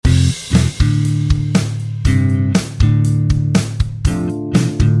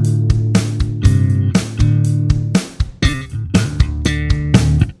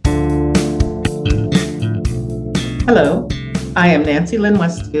I am Nancy Lynn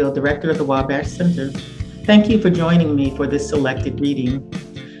Westfield, Director of the Wabash Center. Thank you for joining me for this selected reading.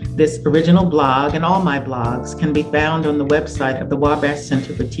 This original blog and all my blogs can be found on the website of the Wabash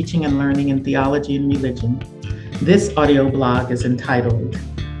Center for Teaching and Learning in Theology and Religion. This audio blog is entitled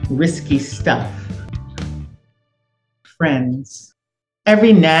Risky Stuff. Friends,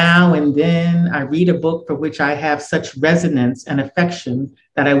 every now and then I read a book for which I have such resonance and affection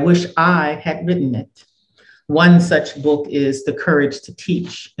that I wish I had written it. One such book is The Courage to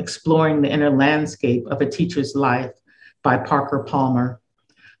Teach, Exploring the Inner Landscape of a Teacher's Life by Parker Palmer.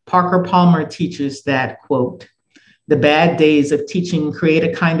 Parker Palmer teaches that, quote, the bad days of teaching create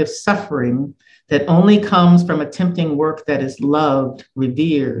a kind of suffering that only comes from attempting work that is loved,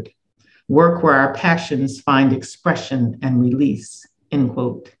 revered, work where our passions find expression and release, end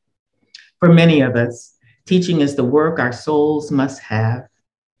quote. For many of us, teaching is the work our souls must have.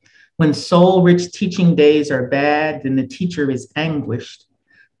 When soul-rich teaching days are bad, then the teacher is anguished.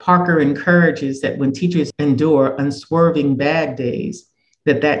 Parker encourages that when teachers endure unswerving bad days,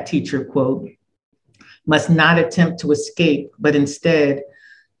 that teacher, quote, must not attempt to escape, but instead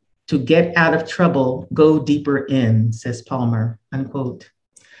to get out of trouble, go deeper in, says Palmer, unquote.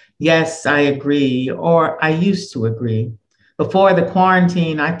 Yes, I agree, or I used to agree. Before the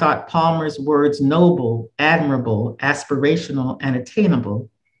quarantine, I thought Palmer's words noble, admirable, aspirational, and attainable.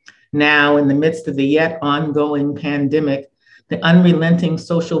 Now, in the midst of the yet ongoing pandemic, the unrelenting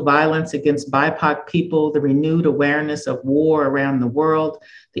social violence against BIPOC people, the renewed awareness of war around the world,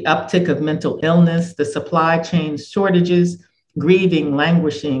 the uptick of mental illness, the supply chain shortages, grieving,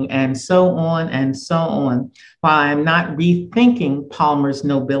 languishing, and so on and so on. While I am not rethinking Palmer's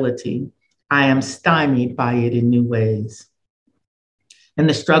nobility, I am stymied by it in new ways. In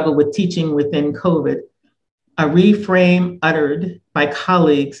the struggle with teaching within COVID, a reframe uttered by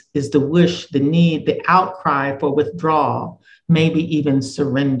colleagues is the wish, the need, the outcry for withdrawal, maybe even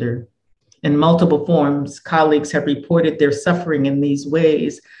surrender. In multiple forms, colleagues have reported their suffering in these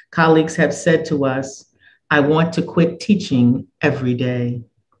ways. Colleagues have said to us, I want to quit teaching every day.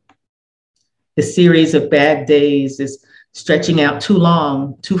 The series of bad days is stretching out too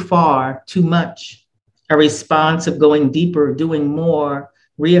long, too far, too much. A response of going deeper, doing more,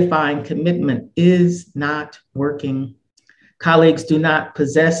 reifying commitment is not working. Colleagues do not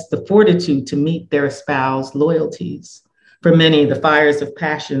possess the fortitude to meet their espoused loyalties. For many, the fires of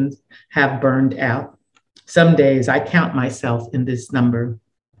passion have burned out. Some days I count myself in this number.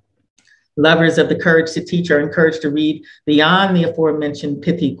 Lovers of the courage to teach are encouraged to read beyond the aforementioned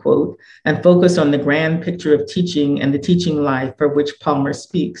pithy quote and focus on the grand picture of teaching and the teaching life for which Palmer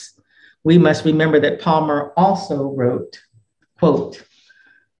speaks. We must remember that Palmer also wrote, quote,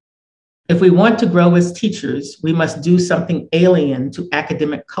 if we want to grow as teachers, we must do something alien to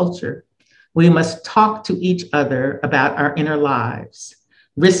academic culture. We must talk to each other about our inner lives.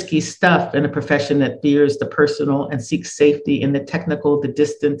 Risky stuff in a profession that fears the personal and seeks safety in the technical, the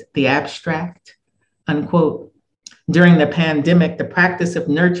distant, the abstract, unquote. During the pandemic, the practice of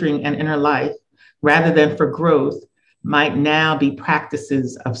nurturing an inner life, rather than for growth, might now be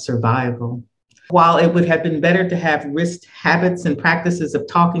practices of survival. While it would have been better to have risked habits and practices of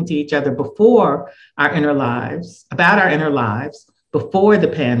talking to each other before our inner lives, about our inner lives, before the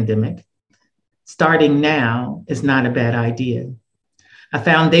pandemic, starting now is not a bad idea. A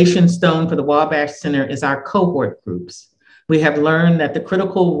foundation stone for the Wabash Center is our cohort groups. We have learned that the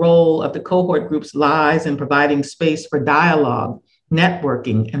critical role of the cohort groups lies in providing space for dialogue,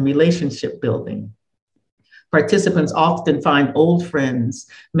 networking, and relationship building. Participants often find old friends,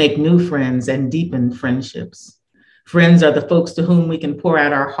 make new friends, and deepen friendships. Friends are the folks to whom we can pour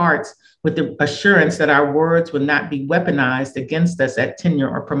out our hearts with the assurance that our words will not be weaponized against us at tenure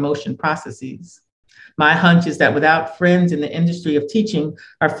or promotion processes. My hunch is that without friends in the industry of teaching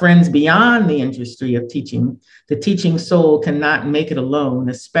or friends beyond the industry of teaching, the teaching soul cannot make it alone,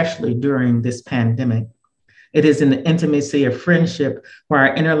 especially during this pandemic. It is in the intimacy of friendship where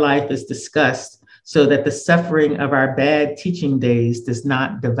our inner life is discussed, so that the suffering of our bad teaching days does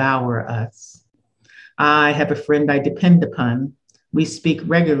not devour us. I have a friend I depend upon. We speak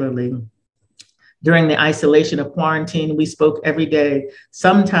regularly. During the isolation of quarantine, we spoke every day,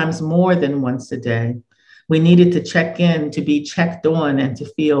 sometimes more than once a day. We needed to check in, to be checked on, and to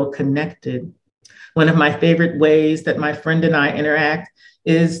feel connected. One of my favorite ways that my friend and I interact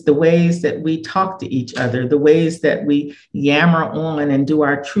is the ways that we talk to each other, the ways that we yammer on and do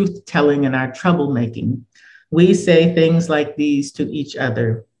our truth telling and our troublemaking. We say things like these to each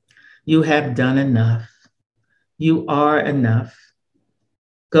other. You have done enough. You are enough.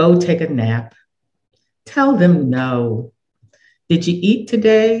 Go take a nap. Tell them no. Did you eat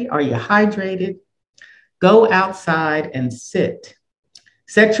today? Are you hydrated? Go outside and sit.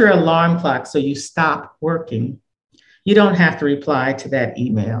 Set your alarm clock so you stop working. You don't have to reply to that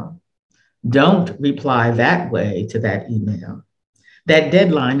email. Don't reply that way to that email. That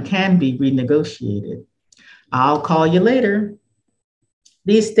deadline can be renegotiated. I'll call you later.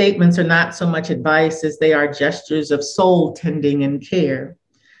 These statements are not so much advice as they are gestures of soul tending and care.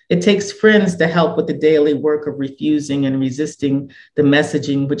 It takes friends to help with the daily work of refusing and resisting the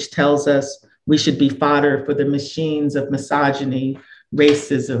messaging which tells us we should be fodder for the machines of misogyny,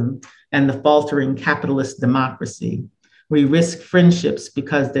 racism, and the faltering capitalist democracy. We risk friendships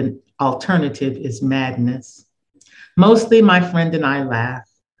because the alternative is madness. Mostly, my friend and I laugh.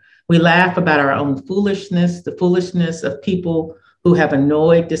 We laugh about our own foolishness, the foolishness of people who have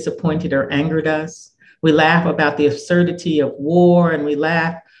annoyed, disappointed, or angered us. We laugh about the absurdity of war, and we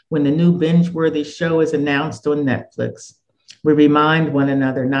laugh when the new binge-worthy show is announced on Netflix. We remind one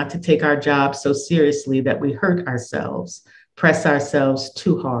another not to take our job so seriously that we hurt ourselves, press ourselves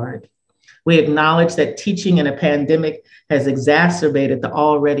too hard. We acknowledge that teaching in a pandemic has exacerbated the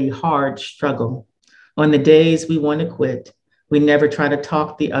already hard struggle. On the days we want to quit, we never try to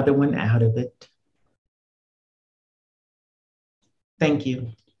talk the other one out of it. Thank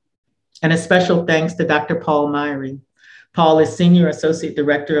you. And a special thanks to Dr. Paul Myrie. Paul is Senior Associate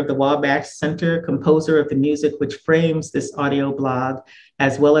Director of the Wabash Center, composer of the music which frames this audio blog,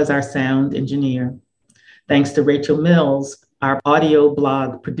 as well as our sound engineer. Thanks to Rachel Mills, our audio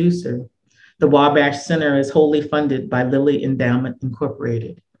blog producer. The Wabash Center is wholly funded by Lilly Endowment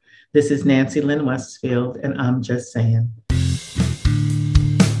Incorporated. This is Nancy Lynn Westfield, and I'm just saying.